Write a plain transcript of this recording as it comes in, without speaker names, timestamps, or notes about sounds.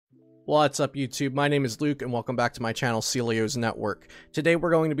What's up YouTube? My name is Luke and welcome back to my channel Celio's Network. Today we're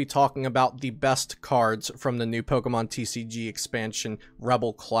going to be talking about the best cards from the new Pokemon TCG expansion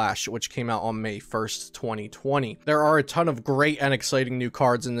Rebel Clash, which came out on May 1st, 2020. There are a ton of great and exciting new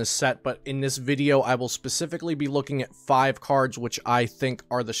cards in this set, but in this video I will specifically be looking at 5 cards which I think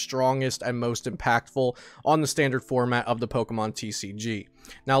are the strongest and most impactful on the standard format of the Pokemon TCG.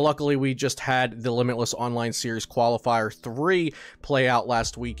 Now luckily we just had the Limitless Online Series Qualifier 3 play out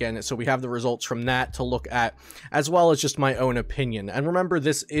last weekend, so we have the results from that to look at, as well as just my own opinion. And remember,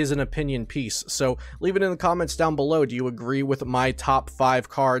 this is an opinion piece, so leave it in the comments down below. Do you agree with my top 5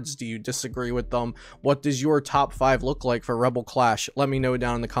 cards? Do you disagree with them? What does your top 5 look like for Rebel Clash? Let me know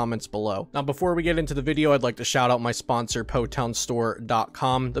down in the comments below. Now before we get into the video, I'd like to shout out my sponsor,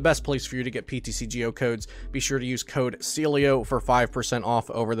 PotownStore.com, the best place for you to get PTCGO codes. Be sure to use code CELIO for 5%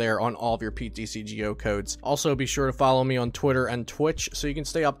 off over there on all of your PTCGO codes. Also be sure to follow me on Twitter and Twitch so you can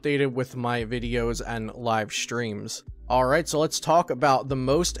stay updated with my videos and live streams. Alright, so let's talk about the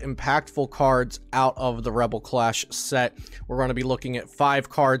most impactful cards out of the Rebel Clash set. We're going to be looking at 5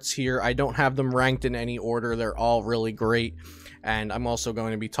 cards here. I don't have them ranked in any order. They're all really great. And I'm also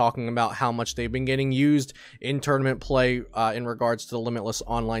going to be talking about how much they've been getting used in tournament play in regards to the Limitless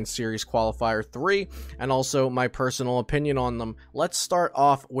Online Series Qualifier 3, and also my personal opinion on them. Let's start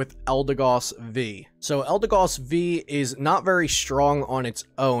off with Eldegoss V. So Eldegoss V is not very strong on its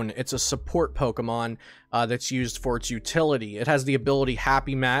own. It's a support Pokemon that's used for its utility. It has the ability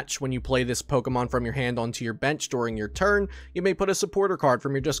Happy Match. When you play this Pokemon from your hand onto your bench during your turn, you may put a supporter card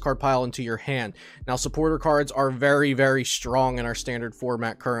from your discard pile into your hand. Now supporter cards are very, very strong in our standard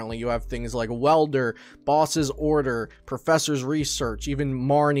format currently. You have things like Welder, Boss's Order, Professor's Research, even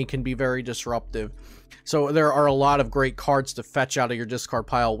Marnie can be very disruptive. So there are a lot of great cards to fetch out of your discard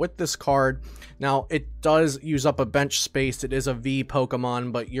pile with this card. Now, it does use up a bench space. It is a V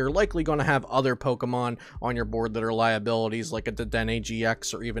Pokemon, but you're likely going to have other Pokemon on your board that are liabilities, like a Dedenne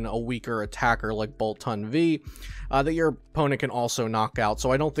GX or even a weaker attacker like Boltund V, that your opponent can also knock out.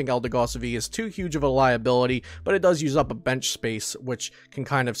 So I don't think Eldegoss V is too huge of a liability, but it does use up a bench space, which can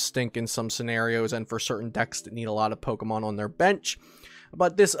kind of stink in some scenarios and for certain decks that need a lot of Pokemon on their bench.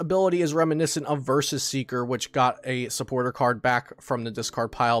 But this ability is reminiscent of Versus Seeker, which got a supporter card back from the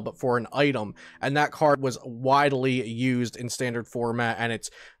discard pile, but for an item. And that card was widely used in standard format, and it's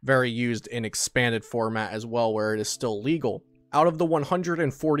very used in expanded format as well, where it is still legal. Out of the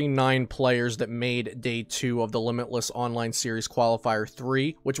 149 players that made Day 2 of the Limitless Online Series Qualifier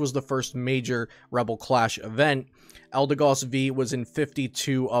 3, which was the first major Rebel Clash event, Eldegoss V was in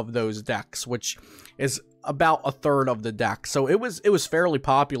 52 of those decks, which is about a third of the deck. So it was fairly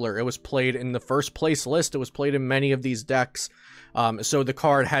popular. It was played in the first place list. It was played in many of these decks. So the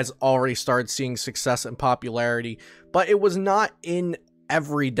card has already started seeing success and popularity, but it was not in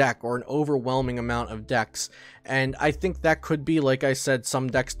every deck or an overwhelming amount of decks. And I think that could be, like I said, some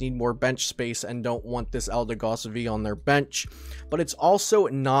decks need more bench space and don't want this Eldegoss V on their bench. But it's also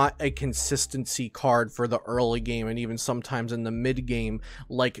not a consistency card for the early game and even sometimes in the mid game,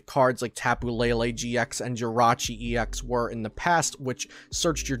 like cards like Tapu Lele GX and Jirachi EX were in the past, which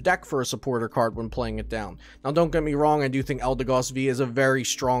searched your deck for a supporter card when playing it down. Now don't get me wrong, I do think Eldegoss V is a very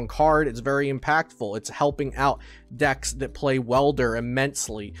strong card. It's very impactful. It's helping out decks that play Welder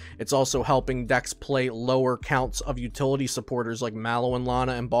immensely. It's also helping decks play lower counts of utility supporters like Mallow and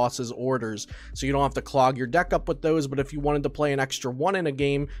Lana and Boss's Orders, so you don't have to clog your deck up with those. But if you wanted to play an extra one in a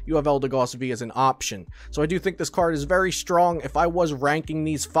game, you have Eldegoss V as an option. So I do think this card is very strong. If I was ranking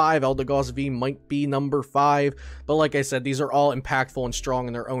these 5, Eldegoss V might be number 5, but like I said, these are all impactful and strong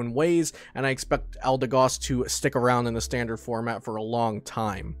in their own ways, and I expect Eldegoss to stick around in the standard format for a long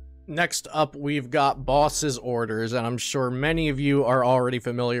time. Next up, we've got Boss's Orders, and I'm sure many of you are already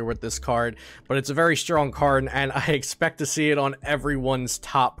familiar with this card, but it's a very strong card, and I expect to see it on everyone's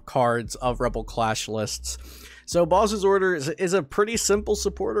top cards of Rebel Clash lists. So Boss's Orders is a pretty simple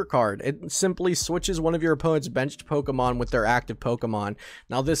supporter card. It simply switches one of your opponent's benched Pokemon with their active Pokemon.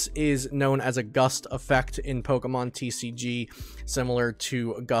 Now this is known as a Gust effect in Pokemon TCG, similar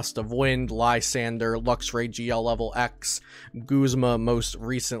to Gust of Wind, Lysander, Luxray GL Level X, Guzma most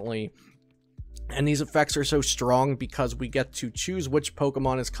recently. And these effects are so strong because we get to choose which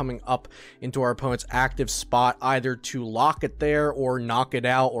Pokemon is coming up into our opponent's active spot, either to lock it there or knock it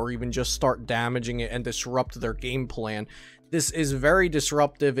out or even just start damaging it and disrupt their game plan. This is very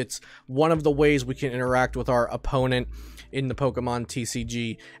disruptive. It's one of the ways we can interact with our opponent in the Pokemon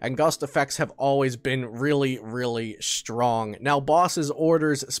TCG, and gust effects have always been really, really strong. Now, Boss's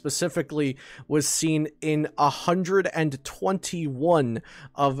Orders specifically was seen in 121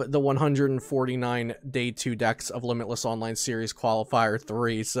 of the 149 Day 2 decks of Limitless Online Series Qualifier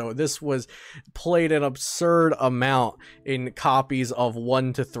 3, so this was played an absurd amount in copies of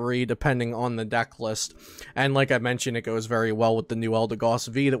 1 to 3 depending on the deck list, and like I mentioned, it goes very well with the new Eldegoss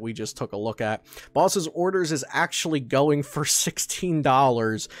V that we just took a look at. Boss's Orders is actually going for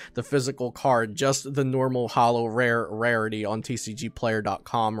 $16, the physical card, just the normal holo rarity on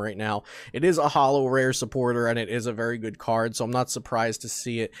tcgplayer.com right now. It is a holo rare supporter, and it is a very good card, so I'm not surprised to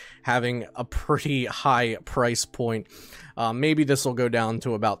see it having a pretty high price point. Maybe this will go down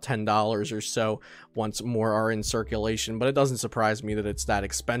to about $10 or so once more are in circulation, but it doesn't surprise me that it's that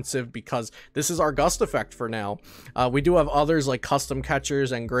expensive because this is our gust effect for now. We do have others like custom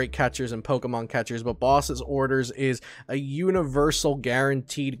catchers and great catchers and Pokemon catchers, but Boss's Orders is a universal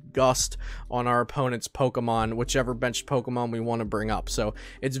guaranteed gust on our opponent's Pokemon, whichever benched Pokemon we want to bring up. So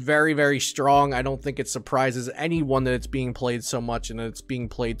it's very, very strong. I don't think it surprises anyone that it's being played so much and that it's being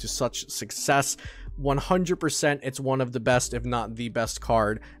played to such success. 100% it's one of the best, if not the best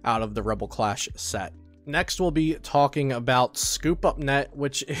card out of the Rebel Clash set. Next, we'll be talking about Scoop Up Net,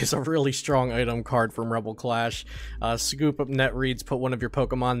 which is a really strong item card from Rebel Clash. Scoop Up Net reads, put one of your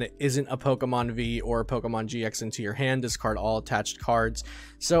Pokemon that isn't a Pokemon V or a Pokemon GX into your hand, discard all attached cards.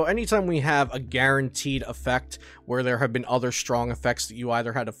 So anytime we have a guaranteed effect where there have been other strong effects that you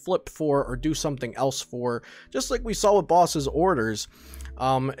either had to flip for or do something else for, just like we saw with Boss's Orders,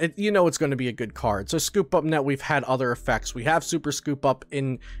 you know it's going to be a good card. So Scoop Up Net, we've had other effects. We have Super Scoop Up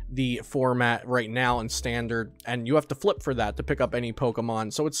in the format right now in Standard, and you have to flip for that to pick up any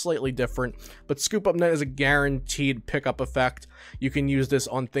Pokemon, so it's slightly different. But Scoop Up Net is a guaranteed pickup effect. You can use this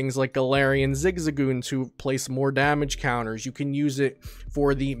on things like Galarian Zigzagoon to place more damage counters. You can use it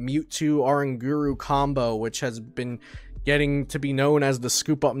for the Mewtwo Oranguru combo, which has been getting to be known as the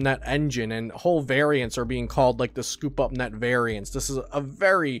Scoop Up Net engine, and whole variants are being called like the Scoop Up Net variants. This is a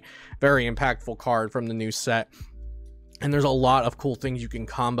very, very impactful card from the new set, and there's a lot of cool things you can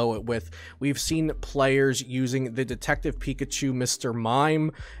combo it with. We've seen players using the Detective Pikachu Mr.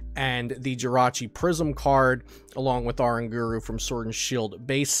 Mime and the Jirachi Prism card along with Oranguru from Sword and Shield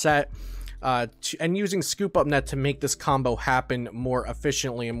base set, and using Scoop Up Net to make this combo happen more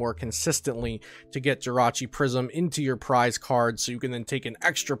efficiently and more consistently to get Jirachi Prism into your prize card so you can then take an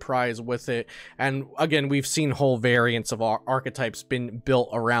extra prize with it. And again, we've seen whole variants of archetypes been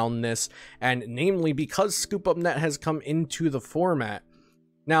built around this, and namely because Scoop Up Net has come into the format.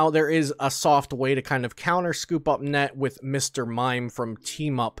 Now, there is a soft way to kind of counter Scoop Up Net with Mr. Mime from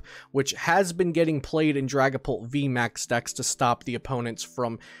Team Up, which has been getting played in Dragapult VMAX decks to stop the opponents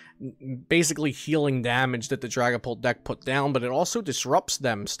from basically healing damage that the Dragapult deck put down, but it also disrupts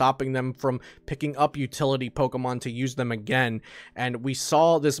them, stopping them from picking up utility Pokemon to use them again. And we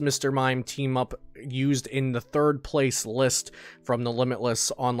saw this Mr. Mime team up used in the 3rd place list from the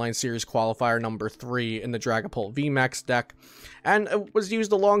Limitless Online Series Qualifier number 3 in the Dragapult VMAX deck, and it was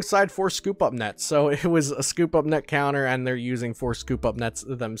used alongside 4 Scoop Up Nets. So it was a Scoop Up Net counter, and they're using 4 Scoop Up Nets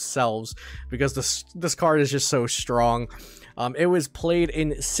themselves because this card is just so strong. It was played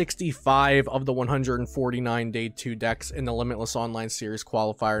in 65 of the 149 Day 2 decks in the Limitless Online Series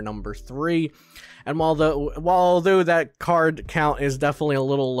Qualifier number 3. And although that card count is definitely a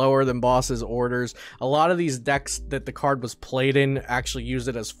little lower than Boss's Orders, a lot of these decks that the card was played in actually used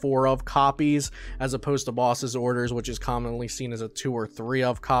it as 4 of copies, as opposed to Boss's Orders, which is commonly seen as a 2 or 3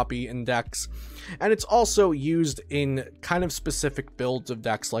 of copy in decks. And it's also used in kind of specific builds of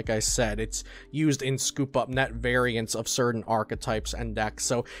decks, like I said. It's used in Scoop Up Net variants of certain archetypes and decks,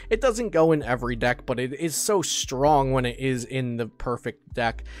 so it doesn't go in every deck, but it is so strong when it is in the perfect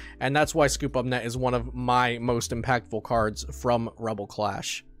deck, and that's why Scoop Up Net is one of my most impactful cards from Rebel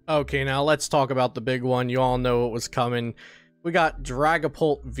Clash. Okay, now let's talk about the big one. You all know what was coming. We got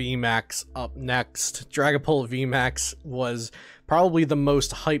Dragapult VMAX up next. Dragapult VMAX was probably the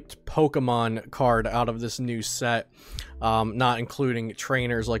most hyped Pokemon card out of this new set, not including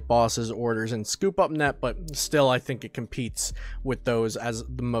trainers like Boss's Orders and Scoop Up Net, but still I think it competes with those as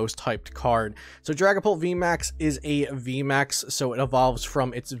the most hyped card. So Dragapult VMAX is a VMAX, so it evolves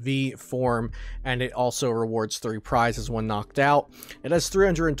from its V form, and it also rewards 3 prizes when knocked out. It has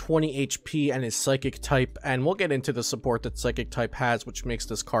 320 HP and is Psychic type, and we'll get into the support that Psychic type has, which makes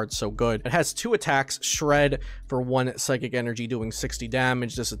this card so good. It has 2 attacks, Shred for 1 Psychic Energy doing doing 60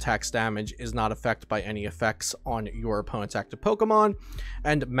 damage. This attack's damage is not affected by any effects on your opponent's active Pokemon.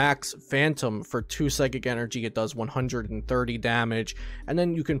 And Max Phantom, for 2 Psychic Energy, it does 130 damage, and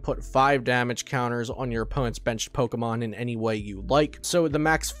then you can put 5 damage counters on your opponent's benched Pokemon in any way you like. So the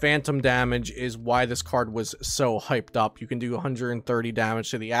Max Phantom damage is why this card was so hyped up. You can do 130 damage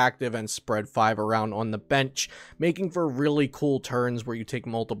to the active and spread 5 around on the bench, making for really cool turns where you take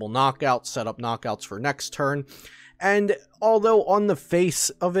multiple knockouts, set up knockouts for next turn. And although on the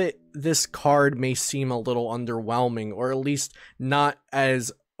face of it, this card may seem a little underwhelming, or at least not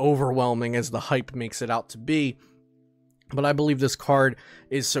as overwhelming as the hype makes it out to be, but I believe this card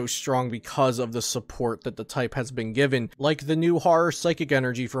is so strong because of the support that the type has been given, like the new Horror Psychic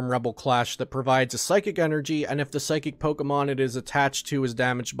Energy from Rebel Clash that provides a Psychic Energy, and if the Psychic Pokemon it is attached to is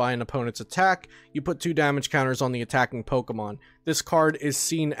damaged by an opponent's attack, you put 2 damage counters on the attacking Pokemon. This card is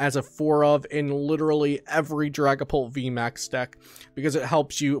seen as a 4 of in literally every Dragapult VMAX deck because it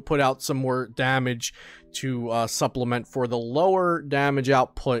helps you put out some more damage to supplement for the lower damage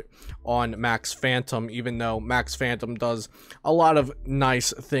output on Max Phantom, even though Max Phantom does a lot of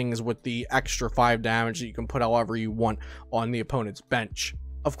nice things with the extra 5 damage that you can put however you want on the opponent's bench.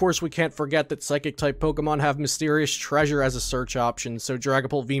 Of course, we can't forget that Psychic-type Pokemon have Mysterious Treasure as a search option, so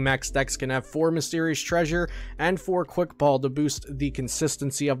Dragapult VMAX decks can have 4 Mysterious Treasure and 4 Quick Ball to boost the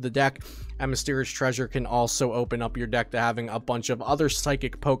consistency of the deck, and Mysterious Treasure can also open up your deck to having a bunch of other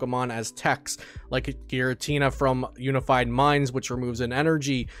Psychic Pokemon as techs, like Giratina from Unified Minds, which removes an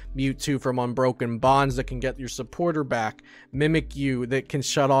energy, Mewtwo from Unbroken Bonds that can get your supporter back, Mimikyu that can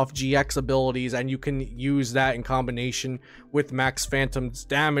shut off GX abilities, and you can use that in combination with Max Phantom's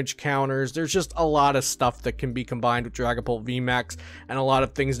damage counters. There's just a lot of stuff that can be combined with Dragapult VMAX, and a lot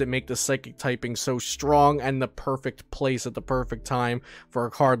of things that make the Psychic typing so strong and the perfect place at the perfect time for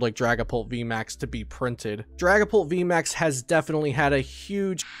a card like Dragapult VMAX to be printed. Dragapult VMAX has definitely had a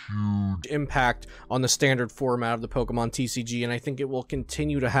huge impact on the standard format of the Pokemon TCG, and I think it will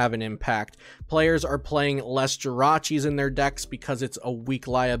continue to have an impact. Players are playing less Jirachis in their decks because it's a weak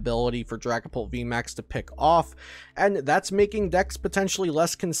liability for Dragapult VMAX to pick off, and that's making decks potentially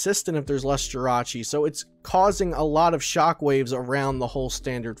less consistent if there's less Jirachi, so it's causing a lot of shockwaves around the whole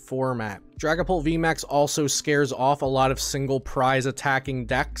standard format. Dragapult VMAX also scares off a lot of single prize attacking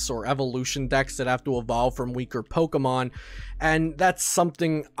decks or evolution decks that have to evolve from weaker Pokemon, and that's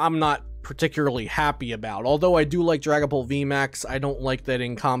something I'm not particularly happy about. Although I do like Dragapult VMAX, I don't like that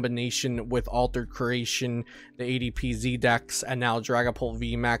in combination with Altered Creation, the ADPZ decks, and now Dragapult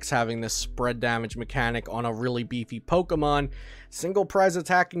VMAX having this spread damage mechanic on a really beefy Pokemon. Single prize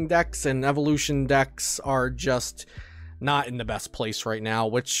attacking decks and evolution decks are just not in the best place right now,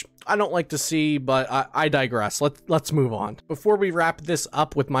 which I don't like to see, but I digress. Let's move on. Before we wrap this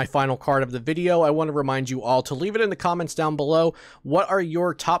up with my final card of the video, I want to remind you all to leave it in the comments down below. What are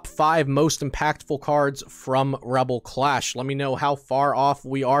your top 5 most impactful cards from Rebel Clash? Let me know how far off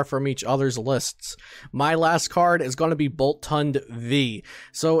we are from each other's lists. My last card is going to be Boltund V.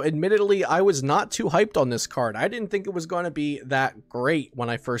 So admittedly, I was not too hyped on this card. I didn't think it was going to be that great when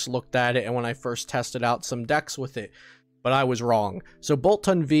I first looked at it and when I first tested out some decks with it, but I was wrong. So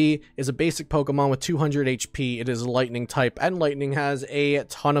Boltund V is a basic Pokemon with 200 HP. It is a Lightning type, and Lightning has a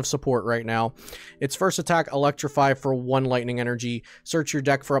ton of support right now. Its first attack, Electrify for 1 Lightning Energy. Search your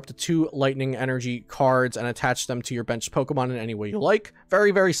deck for up to 2 Lightning Energy cards and attach them to your benched Pokemon in any way you like. Very,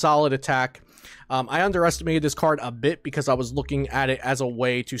 very solid attack. I underestimated this card a bit because I was looking at it as a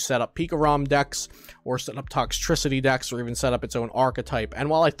way to set up Pikarom decks, or set up Toxtricity decks, or even set up its own archetype. And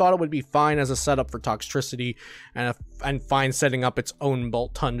while I thought it would be fine as a setup for Toxtricity, and fine setting up its own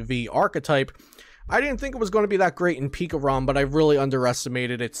Boltund V archetype, I didn't think it was going to be that great in Pikarom, but I really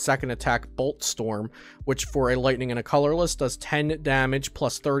underestimated its second attack, Bolt Storm, which for a Lightning and a colorless does 10 damage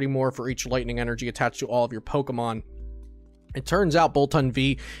plus 30 more for each Lightning Energy attached to all of your Pokemon. It turns out Boltund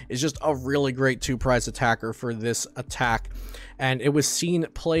V is just a really great 2-prize attacker for this attack, and it was seen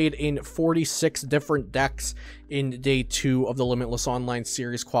played in 46 different decks in Day 2 of the Limitless Online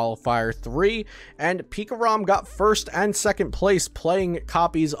Series Qualifier 3, and Pikarom got first and second place playing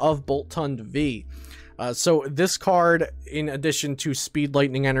copies of Boltund V. So this card, in addition to Speed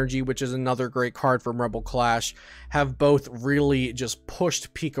Lightning Energy, which is another great card from Rebel Clash, have both really just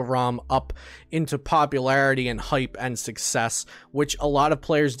pushed Pikarom up into popularity and hype and success, which a lot of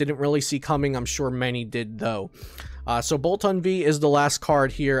players didn't really see coming. I'm sure many did, though. So Bolton V is the last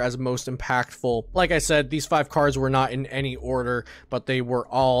card here as most impactful. Like I said, these 5 cards were not in any order, but they were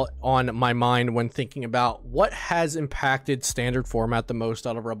all on my mind when thinking about what has impacted standard format the most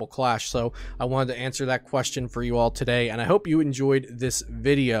out of Rebel Clash. So I wanted to answer that question for you all today, and I hope you enjoyed this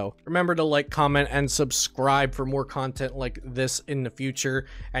video. Remember to like, comment, and subscribe for more content like this in the future,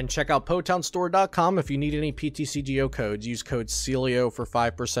 and check out PotownStore.com if you need any PTCGO codes. Use code CELIO for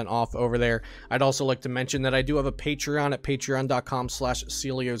 5% off over there. I'd also like to mention that I do have a Patreon at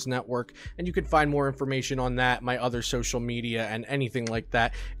patreon.com/CeliosNetwork, and you can find more information on that, my other social media, and anything like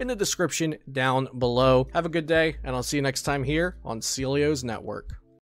that in the description down below. Have a good day, and I'll see you next time here on Celios Network.